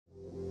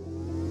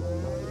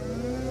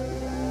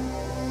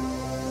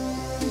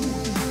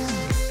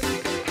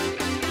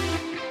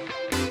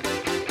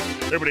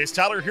Everybody, it's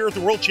Tyler here at the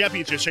World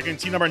Championships, checking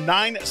team number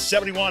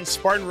 971,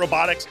 Spartan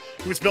Robotics,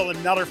 who's built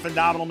another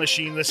phenomenal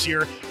machine this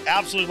year.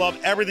 Absolutely love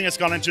everything that's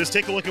gone into this.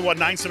 Take a look at what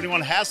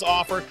 971 has to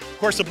offer. Of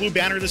course, the blue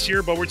banner this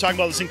year, but we're talking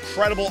about this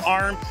incredible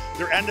arm,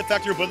 their end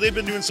effector, but they've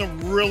been doing some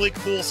really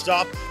cool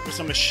stuff with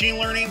some machine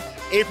learning,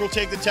 April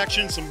take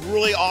detection, some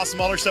really awesome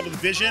other stuff with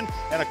vision,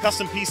 and a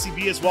custom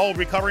PCB as well. We'll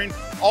be covering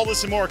all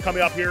this and more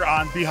coming up here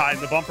on Behind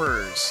the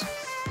Bumpers.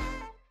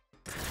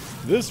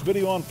 This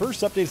video on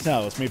First Updates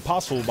Now is made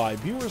possible by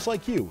viewers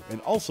like you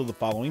and also the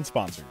following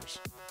sponsors.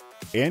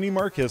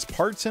 AndyMark has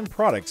parts and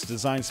products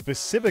designed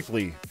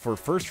specifically for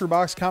First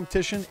Robotics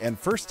competition and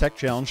First Tech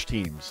Challenge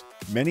teams.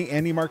 Many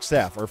AndyMark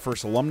staff are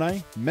First alumni,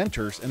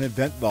 mentors, and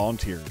event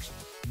volunteers.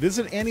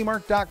 Visit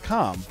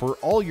andymark.com for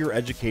all your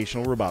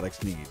educational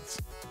robotics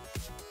needs.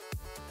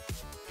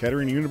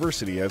 Kettering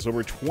University has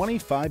over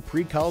 25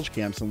 pre-college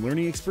camps and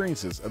learning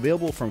experiences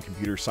available, from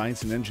computer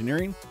science and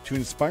engineering to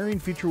inspiring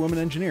future women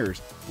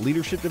engineers,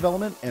 leadership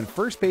development, and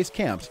first-based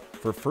camps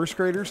for first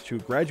graders to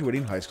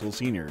graduating high school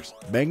seniors.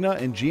 Magna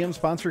and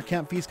GM-sponsored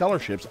camp fee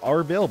scholarships are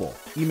available.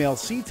 Email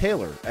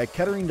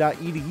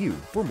ctaylor@kettering.edu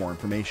for more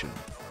information.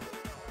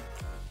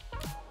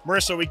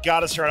 Marissa, we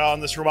got to start out on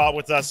this robot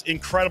with this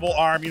incredible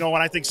arm. You know,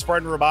 when I think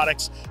Spartan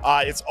Robotics,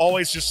 it's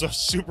always just some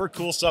super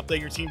cool stuff that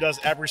your team does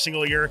every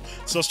single year.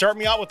 So start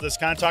me out with this,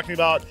 kind of talking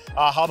about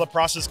how the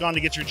process has gone to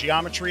get your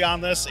geometry on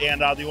this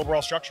and the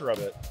overall structure of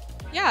it.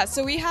 Yeah,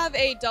 so we have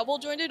a double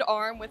jointed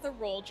arm with a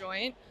roll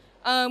joint.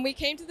 We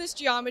came to this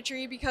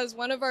geometry because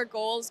one of our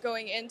goals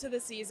going into the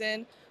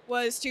season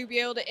was to be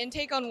able to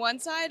intake on one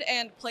side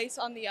and place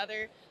on the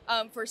other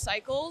for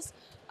cycles.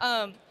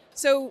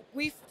 So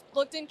we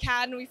looked in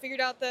CAD and we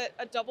figured out that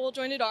a double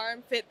jointed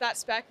arm fit that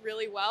spec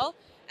really well.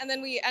 And then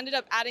we ended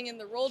up adding in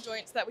the roll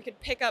joint so that we could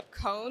pick up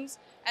cones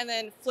and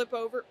then flip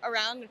over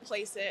around and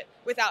place it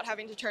without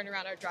having to turn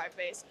around our drive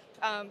base.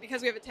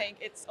 Because we have a tank,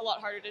 it's a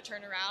lot harder to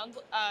turn around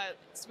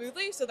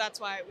smoothly, so that's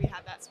why we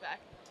had that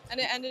spec. And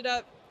it ended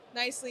up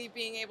nicely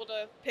being able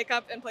to pick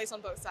up and place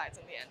on both sides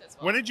in the end as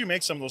well. When did you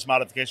make some of those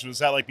modifications? Was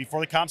that like before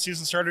the comp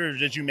season started, or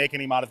did you make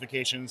any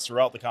modifications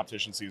throughout the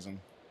competition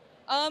season?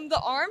 The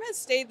arm has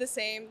stayed the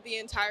same the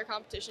entire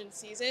competition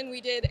season. We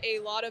did a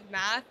lot of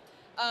math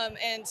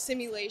and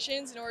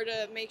simulations in order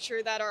to make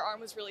sure that our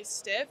arm was really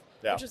stiff,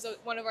 which was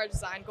one of our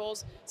design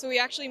goals. So we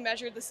actually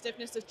measured the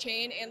stiffness of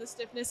chain and the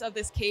stiffness of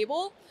this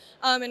cable,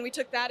 and we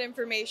took that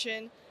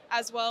information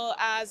as well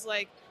as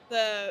like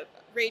the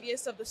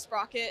radius of the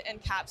sprocket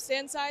and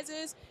capstan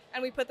sizes,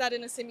 and we put that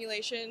in a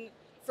simulation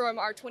from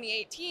our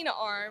 2018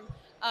 arm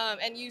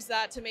and used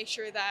that to make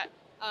sure that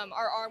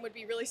our arm would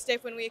be really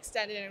stiff when we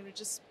extended it and would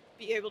just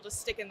be able to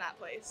stick in that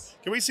place.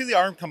 Can we see the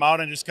arm come out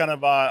and just kind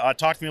of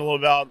talk to me a little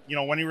about, you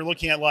know, when you were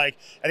looking at like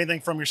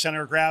anything from your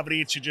center of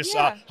gravity to just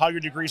how your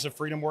degrees of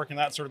freedom work and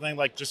that sort of thing,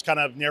 like just kind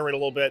of narrate a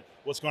little bit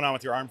what's going on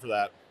with your arm for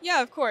that.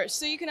 Yeah, of course.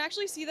 So you can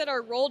actually see that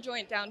our roll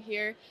joint down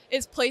here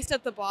is placed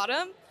at the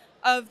bottom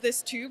of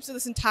this tube. So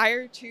this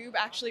entire tube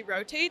actually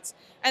rotates.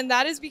 And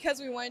that is because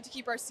we wanted to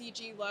keep our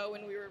CG low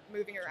when we were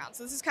moving around.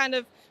 So this is kind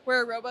of where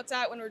our robot's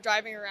at when we're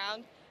driving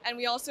around. And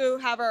we also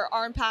have our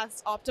arm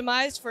paths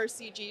optimized for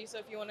CG. So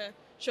if you want to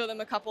show them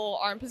a couple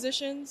arm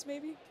positions,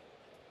 maybe.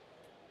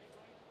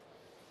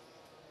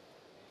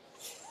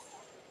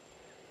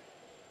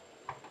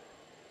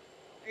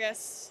 I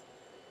guess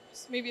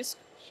maybe a, sure.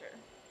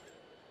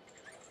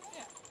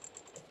 Yeah.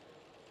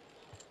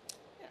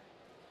 Yeah.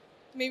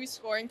 Maybe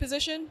scoring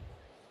position.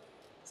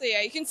 So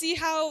yeah, you can see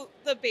how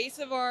the base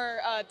of our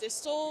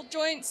distal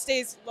joint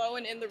stays low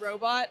and in the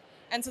robot.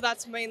 And so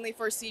that's mainly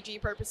for CG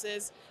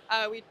purposes.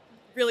 We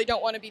really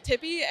don't want to be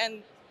tippy,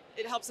 and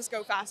it helps us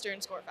go faster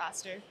and score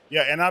faster.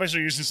 Yeah, and obviously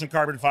you're using some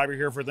carbon fiber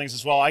here for things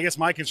as well. I guess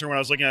my concern when I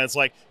was looking at it, it's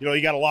like, you know,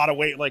 you got a lot of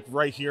weight like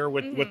right here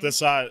with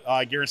this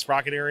gear and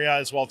sprocket area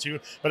as well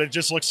too, but it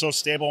just looks so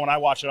stable when I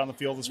watch it on the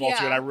field as well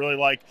too, and I really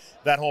like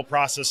that whole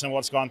process and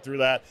what's gone through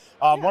that.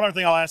 One other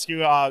thing I'll ask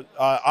you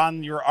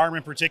on your arm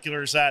in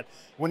particular is that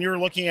when you're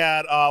looking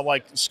at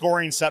like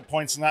scoring set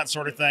points and that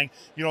sort of thing,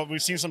 you know,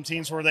 we've seen some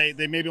teams where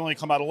they maybe only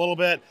come out a little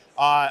bit.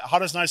 How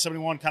does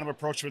 971 kind of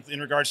approach with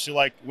in regards to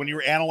like when you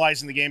were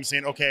analyzing the game,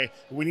 saying, okay,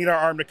 we need our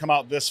arm to come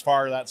out this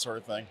far, that sort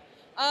of thing?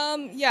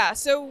 Yeah,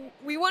 so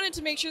we wanted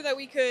to make sure that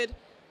we could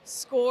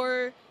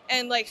score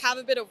and like have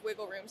a bit of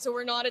wiggle room. So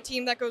we're not a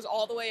team that goes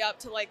all the way up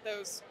to like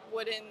those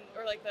wooden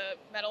or like the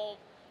metal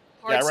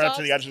hard right stops. up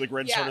to the edge of the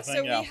grid sort of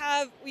thing.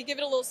 So we give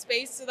it a little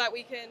space so that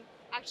we can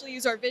actually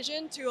use our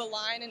vision to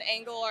align and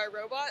angle our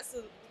robot.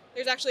 So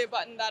there's actually a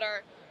button that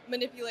our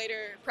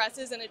manipulator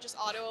presses and it just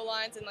auto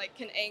aligns and like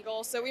can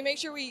angle. So we make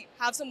sure we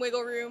have some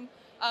wiggle room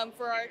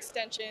for our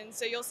extension.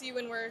 So you'll see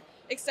when we're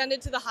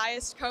extended to the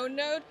highest cone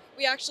node,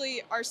 we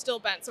actually are still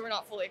bent, so we're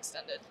not fully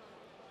extended.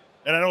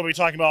 And I know we'll be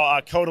talking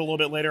about code a little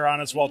bit later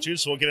on as well too,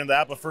 so we'll get into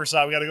that. But first,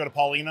 we got to go to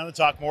Paulina to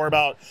talk more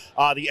about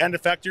the end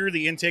effector,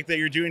 the intake that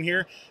you're doing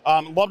here.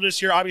 Love to just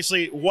hear,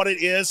 obviously, what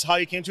it is, how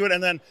you came to it,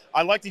 and then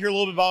I'd like to hear a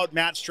little bit about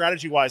Matt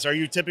strategy-wise. Are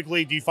you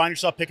typically, do you find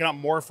yourself picking up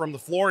more from the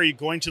floor? Are you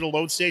going to the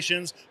load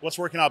stations? What's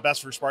working out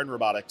best for Spartan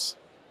Robotics?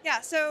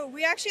 Yeah, so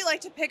we actually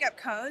like to pick up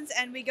cones,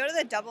 and we go to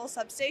the double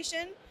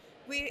substation.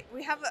 We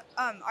have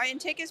our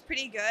intake is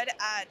pretty good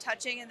at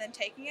touching and then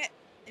taking it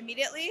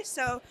immediately.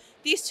 So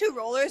these two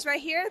rollers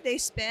right here, they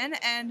spin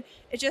and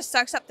it just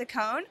sucks up the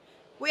cone.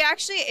 We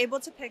actually able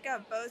to pick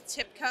up both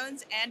tip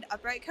cones and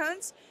upright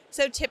cones.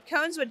 So tip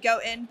cones would go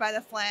in by the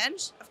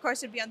flange. Of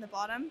course, it'd be on the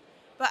bottom.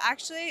 But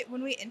actually,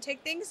 when we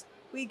intake things,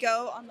 we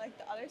go on like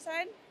the other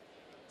side.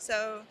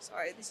 So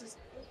sorry, this is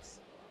oops,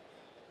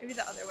 maybe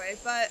the other way,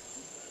 but.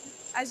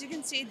 As you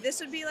can see, this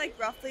would be like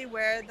roughly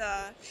where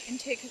the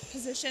intake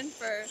position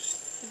for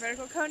the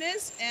vertical cone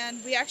is.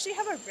 And we actually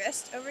have a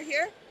wrist over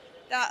here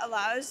that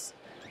allows,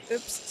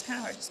 oops, it's kind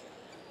of hard to spell.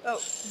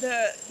 Oh,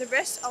 the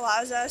wrist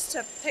allows us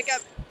to pick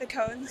up the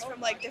cones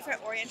from like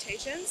different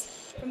orientations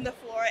from the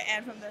floor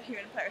and from the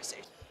human player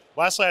station.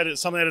 Lastly,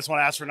 something I just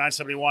want to ask for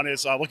 971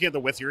 is looking at the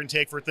width of your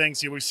intake for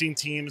things. We've seen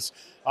teams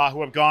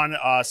who have gone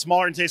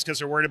smaller intakes because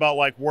they're worried about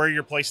like where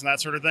you're placing that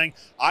sort of thing.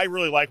 I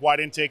really like wide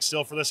intakes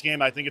still for this game.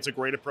 I think it's a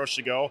great approach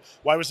to go.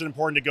 Why was it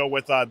important to go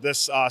with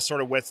this sort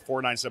of width for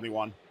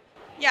 971?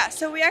 Yeah,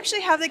 so we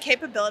actually have the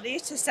capability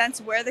to sense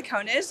where the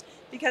cone is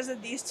because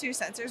of these two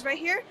sensors right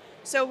here.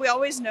 So we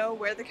always know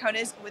where the cone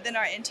is within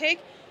our intake.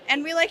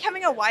 And we like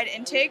having a wide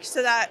intake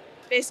so that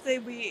basically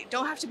we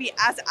don't have to be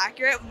as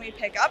accurate when we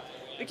pick up.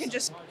 We can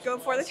just go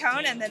for the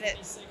cone, and then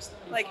it's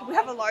like we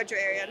have a larger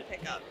area to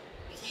pick up.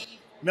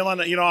 Millen,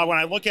 when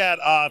I look at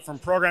from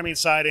programming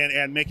side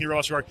and making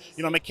robots work,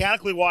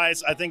 mechanically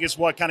wise, I think is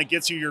what kind of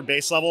gets you your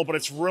base level, but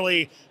it's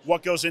really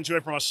what goes into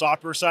it from a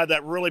software side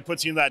that really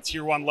puts you in that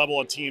tier 1 level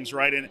of teams,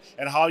 right?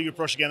 And how you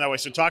approach the game that way.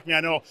 So talk to me,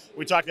 I know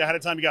we talked ahead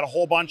of time, you got a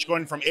whole bunch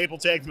going from Able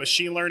Tag,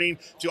 machine learning,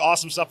 to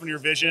awesome stuff in your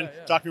vision.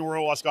 Yeah. Talk to me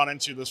what's gone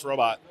into this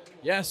robot.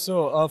 Yeah,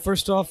 so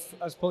first off,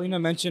 as Paulina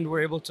mentioned,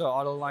 we're able to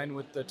auto-align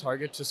with the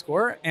target to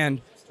score, and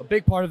a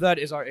big part of that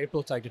is our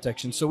April tag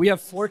detection. So we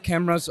have 4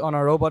 cameras on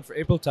our robot for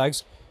April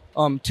tags,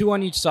 2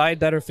 on each side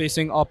that are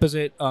facing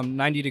opposite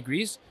 90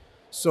 degrees.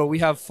 So we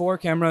have 4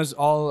 cameras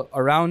all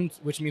around,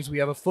 which means we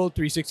have a full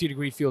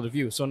 360-degree field of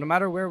view. So no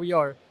matter where we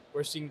are,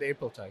 we're seeing the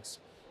April tags.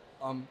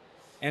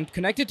 And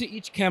connected to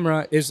each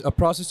camera is a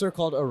processor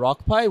called a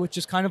Rock Pi, which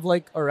is kind of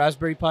like a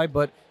Raspberry Pi,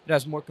 but it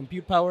has more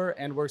compute power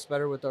and works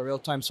better with our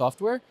real-time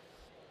software.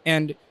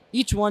 And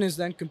each one is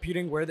then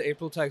computing where the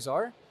April tags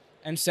are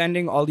and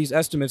sending all these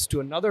estimates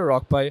to another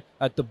Rock Pi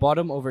at the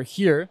bottom over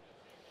here.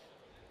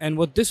 And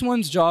what this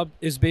one's job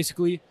is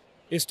basically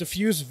is to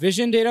fuse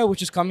vision data,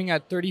 which is coming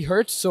at 30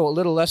 hertz, so a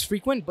little less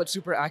frequent, but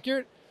super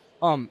accurate,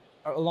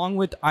 along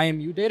with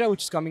IMU data,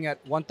 which is coming at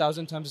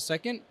 1,000 times a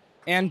second,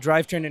 and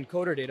drivetrain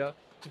encoder data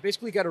to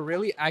basically get a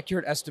really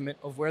accurate estimate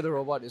of where the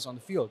robot is on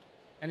the field.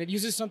 And it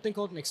uses something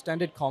called an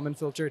extended Kalman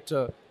filter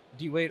to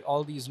de-weight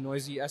all these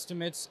noisy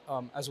estimates,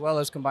 as well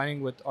as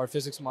combining with our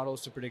physics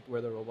models to predict where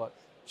the robot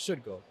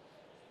should go.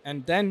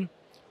 And then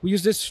we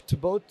use this to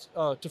both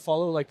to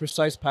follow like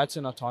precise paths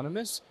in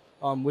autonomous,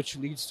 which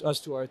leads us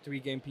to our 3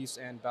 game piece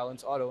and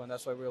balance auto, and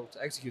that's why we're able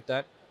to execute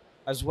that,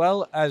 as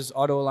well as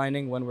auto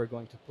aligning when we're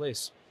going to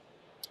place.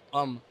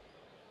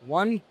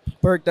 One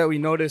perk that we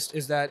noticed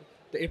is that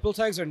the April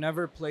tags are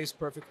never placed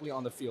perfectly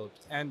on the field,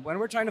 and when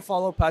we're trying to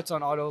follow paths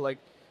on auto, like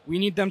we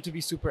need them to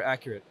be super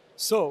accurate.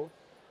 So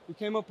we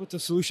came up with a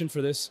solution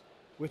for this,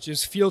 which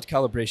is field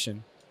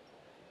calibration.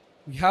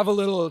 We have a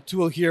little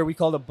tool here we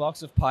call a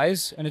box of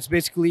pies, and it's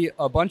basically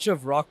a bunch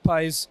of rock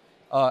pies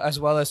as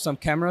well as some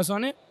cameras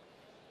on it.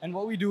 And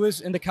what we do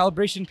is in the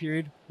calibration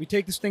period, we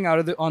take this thing out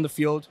of on the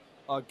field,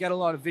 get a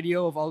lot of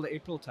video of all the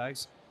April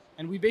tags,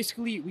 and we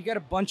get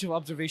a bunch of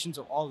observations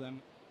of all of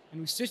them,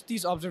 and we stitch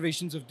these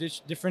observations of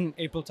different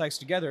April tags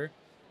together,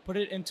 put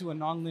it into a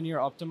nonlinear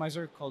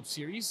optimizer called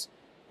series,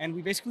 and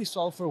we basically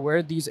solve for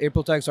where these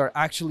April tags are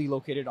actually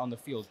located on the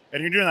field.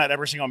 And you're doing that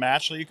every single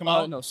match that you come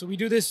out? No, so we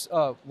do this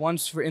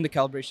once in the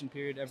calibration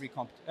period,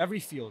 every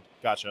field.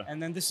 Gotcha.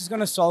 And then this is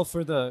going to solve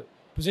for the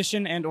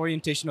position and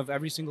orientation of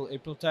every single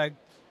April tag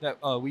that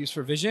we use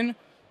for vision.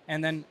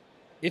 And then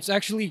it's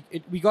actually,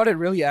 we got it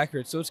really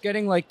accurate. So it's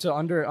getting like to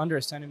under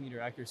a centimeter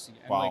accuracy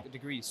and like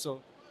degrees.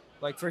 So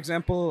like, for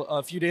example,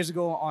 a few days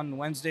ago on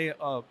Wednesday,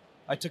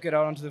 I took it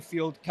out onto the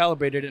field,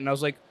 calibrated it, and I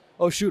was like,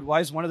 oh shoot, why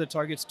is one of the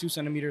targets 2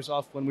 centimeters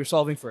off when we're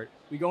solving for it?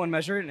 We go and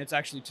measure it, and it's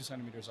actually 2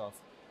 centimeters off.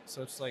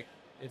 So it's like,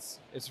 it's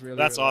really,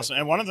 that's really awesome.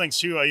 And one of the things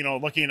too,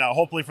 looking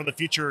hopefully for the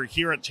future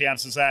here at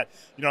Champs is that,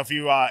 if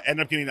you end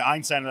up getting the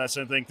Einstein and that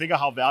sort of thing, think of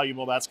how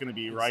valuable that's going to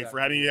be, right? For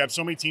having, you have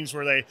so many teams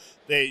where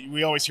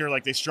we always hear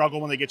like they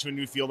struggle when they get to a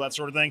new field, that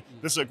sort of thing.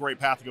 This is a great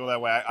path to go that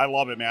way. I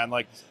love it, man.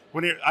 Like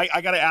I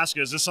got to ask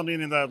you, is this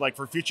something in the, like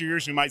for future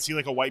years, we might see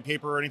like a white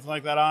paper or anything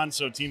like that on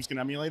so teams can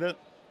emulate it?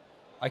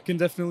 I can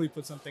definitely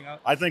put something out.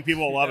 I think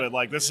people will love it.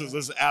 Like this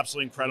is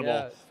absolutely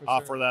incredible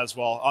for that as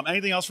well.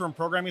 Anything else from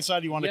programming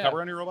side you want to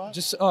cover on your robot?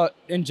 Just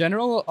in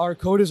general, our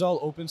code is all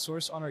open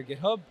source on our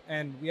GitHub,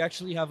 and we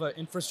actually have an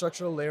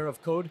infrastructural layer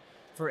of code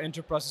for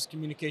inter-process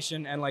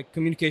communication and like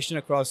communication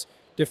across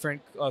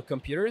different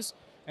computers.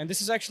 And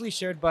this is actually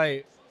shared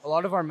by a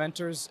lot of our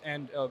mentors,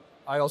 and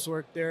I also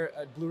work there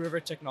at Blue River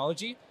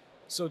Technology.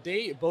 So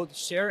they both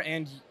share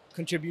and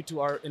contribute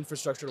to our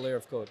infrastructure layer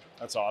of code.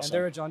 That's awesome. And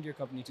they're a John Deere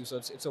company too, so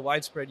it's a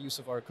widespread use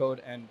of our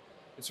code, and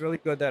it's really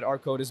good that our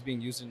code is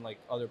being used in like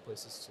other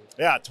places too.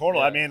 Yeah,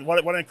 totally. Yeah. I mean,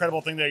 what an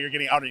incredible thing that you're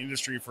getting out in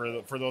industry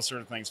for those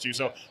sort of things too.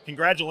 So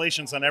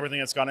congratulations on everything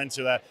that's gone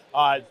into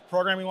that.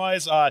 Programming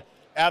wise,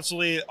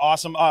 absolutely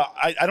awesome.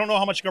 I don't know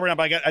how much you covered on,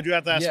 but I do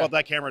have to ask about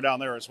that camera down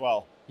there as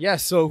well. Yeah,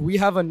 so we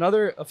have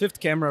a fifth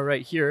camera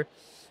right here.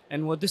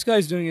 And what this guy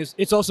is doing is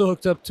it's also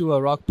hooked up to a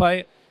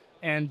RockPi.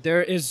 And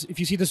there is, if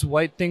you see this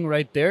white thing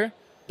right there,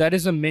 that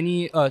is a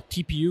mini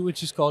TPU,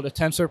 which is called a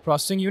tensor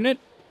processing unit.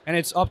 And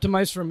it's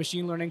optimized for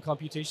machine learning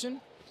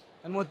computation.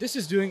 And what this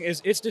is doing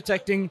is it's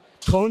detecting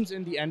cones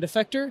in the end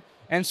effector,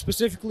 and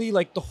specifically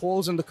like the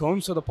holes in the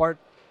cones, so the part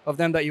of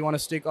them that you want to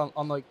stick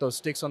on like those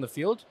sticks on the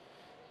field.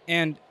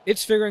 And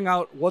it's figuring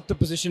out what the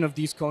position of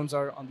these cones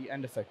are on the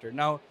end effector.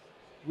 Now,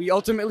 we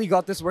ultimately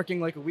got this working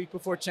like a week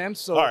before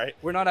Champs, so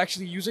we're not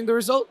actually using the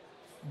result,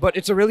 but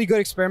it's a really good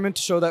experiment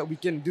to show that we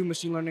can do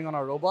machine learning on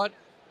our robot.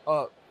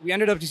 We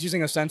ended up just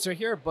using a sensor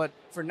here, but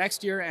for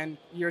next year and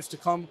years to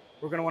come,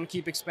 we're going to want to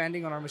keep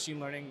expanding on our machine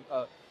learning.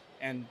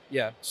 And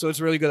yeah, so it's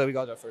really good that we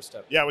got that first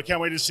step. Yeah, we can't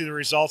wait to see the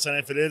results. And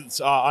if it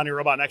is on your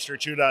robot next year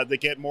too, to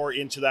get more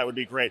into that would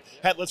be great.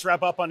 Het, let's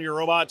wrap up on your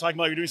robot, talking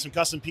about you're doing some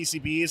custom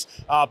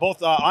PCBs,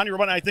 both on your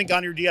robot and I think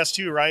on your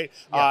DS2, right?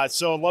 Yeah.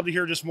 So I'd love to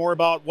hear just more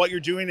about what you're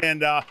doing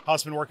and how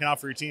it's been working out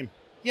for your team.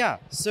 Yeah,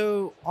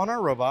 so on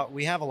our robot,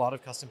 we have a lot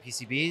of custom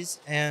PCBs,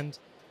 and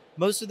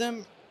most of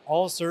them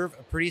all serve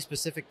a pretty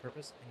specific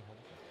purpose.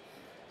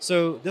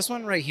 So this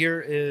one right here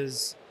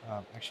is,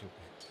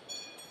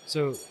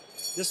 so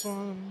this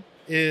one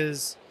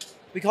is,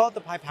 we call it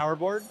the Pi Power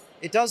Board.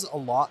 It does a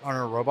lot on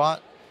our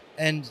robot,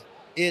 and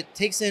it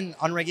takes in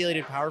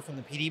unregulated power from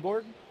the PD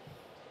board.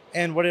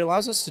 And what it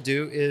allows us to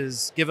do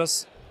is give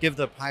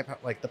the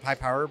Pi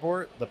Power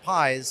Board, the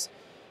Pis,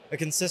 a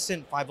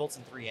consistent 5 volts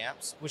and 3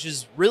 amps, which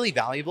is really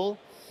valuable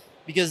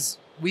because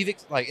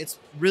it's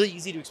really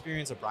easy to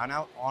experience a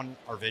brownout on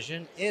our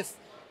vision if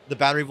the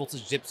battery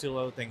voltage dips too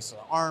low thanks to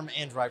the arm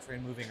and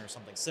drivetrain moving or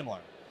something similar,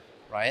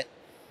 right?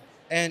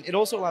 And it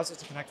also allows us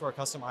to connect to our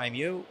custom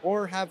IMU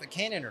or have a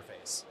CAN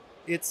interface.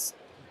 It's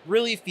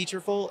really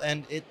featureful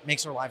and it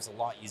makes our lives a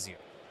lot easier.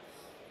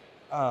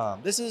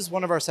 This is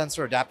one of our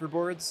sensor adapter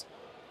boards.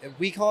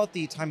 We call it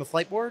the time of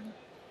flight board.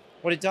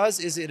 What it does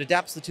is it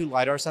adapts the 2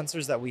 LiDAR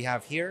sensors that we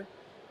have here,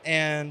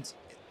 and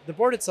the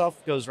board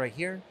itself goes right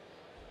here.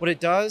 What it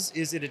does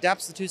is it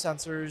adapts the 2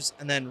 sensors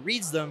and then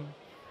reads them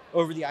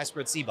over the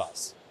I2C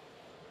bus.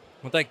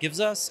 What that gives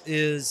us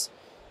is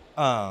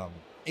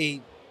it's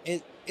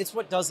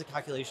what does the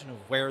calculation of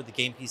where the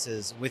game piece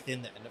is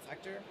within the end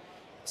effector,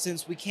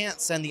 since we can't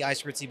send the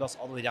I2C bus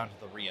all the way down to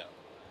the Rio.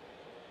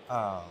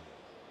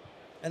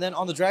 And then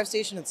on the drive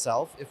station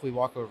itself, if we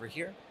walk over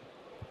here,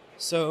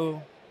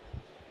 so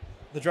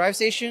the drive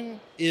station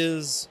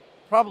is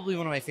probably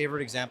one of my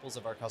favorite examples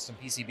of our custom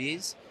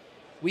PCBs.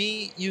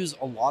 We use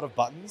a lot of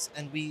buttons,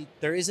 and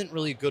there isn't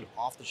really a good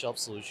off-the-shelf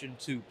solution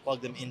to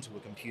plug them into a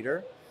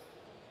computer.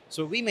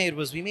 So what we made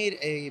was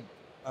we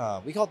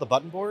call it the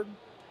button board,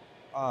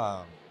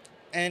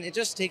 and it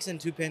just takes in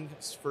 2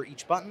 pins for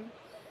each button,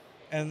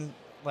 and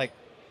like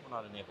we're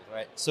not enabled,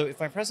 right? So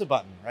if I press a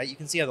button, right, you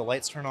can see how the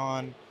lights turn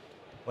on,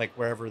 like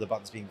wherever the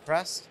button's being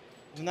pressed,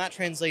 and that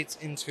translates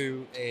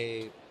into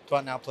a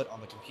button output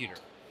on the computer.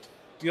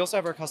 We also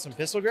have our custom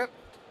pistol grip,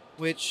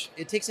 which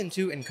it takes in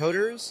 2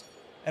 encoders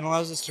and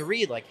allows us to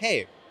read like,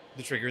 hey,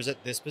 the trigger's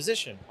at this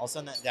position. I'll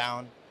send that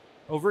down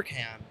over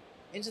CAN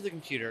into the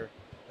computer,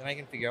 then I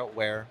can figure out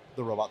where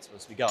the robot's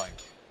supposed to be going.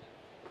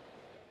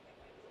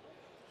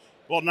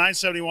 Well,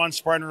 971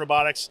 Spartan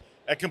Robotics,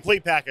 a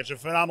complete package, a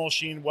phenomenal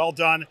machine, well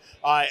done.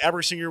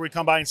 Every single year we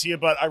come by and see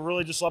it, but I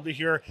really just love to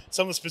hear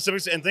some of the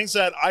specifics and things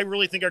that I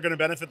really think are going to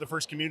benefit the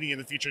FIRST community in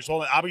the future as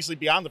well, and obviously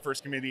beyond the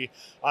FIRST community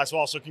as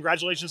well. So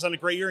congratulations on a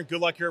great year and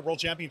good luck here at World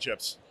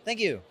Championships.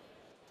 Thank you.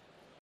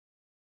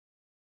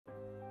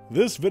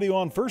 This video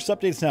on First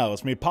Updates Now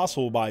is made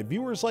possible by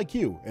viewers like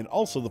you and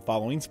also the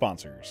following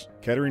sponsors.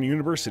 Kettering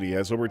University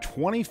has over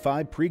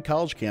 25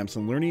 pre-college camps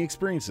and learning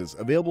experiences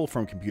available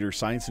from computer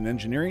science and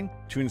engineering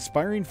to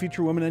inspiring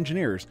future women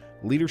engineers,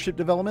 leadership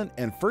development,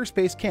 and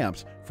first-based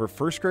camps for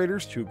first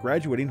graders to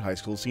graduating high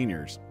school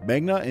seniors.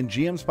 Magna and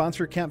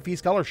GM-sponsored camp fee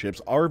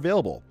scholarships are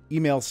available.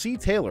 Email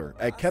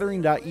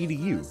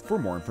ctaylor@kettering.edu for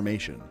more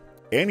information.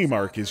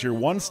 AnyMark is your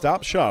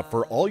one-stop shop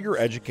for all your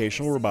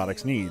educational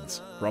robotics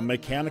needs. From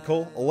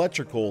mechanical,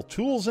 electrical,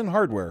 tools, and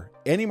hardware,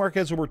 AnyMark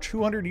has over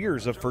 200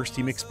 years of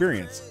first-team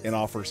experience and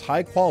offers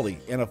high-quality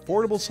and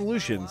affordable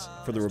solutions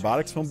for the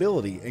robotics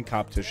mobility and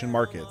competition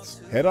markets.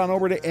 Head on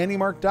over to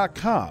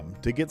anymark.com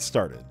to get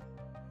started.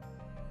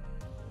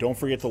 Don't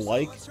forget to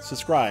like,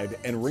 subscribe,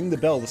 and ring the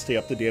bell to stay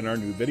up to date on our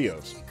new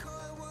videos.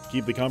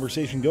 Keep the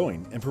conversation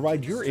going and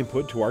provide your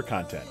input to our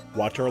content.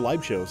 Watch our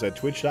live shows at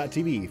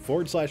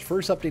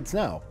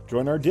twitch.tv/firstupdatesnow.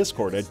 Join our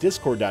Discord at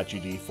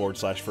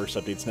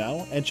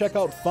discord.gg/firstupdatesnow and check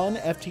out Fun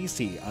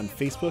FTC on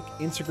Facebook,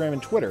 Instagram,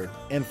 and Twitter,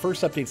 and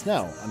First Updates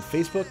Now on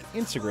Facebook,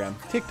 Instagram,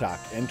 TikTok,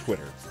 and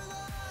Twitter.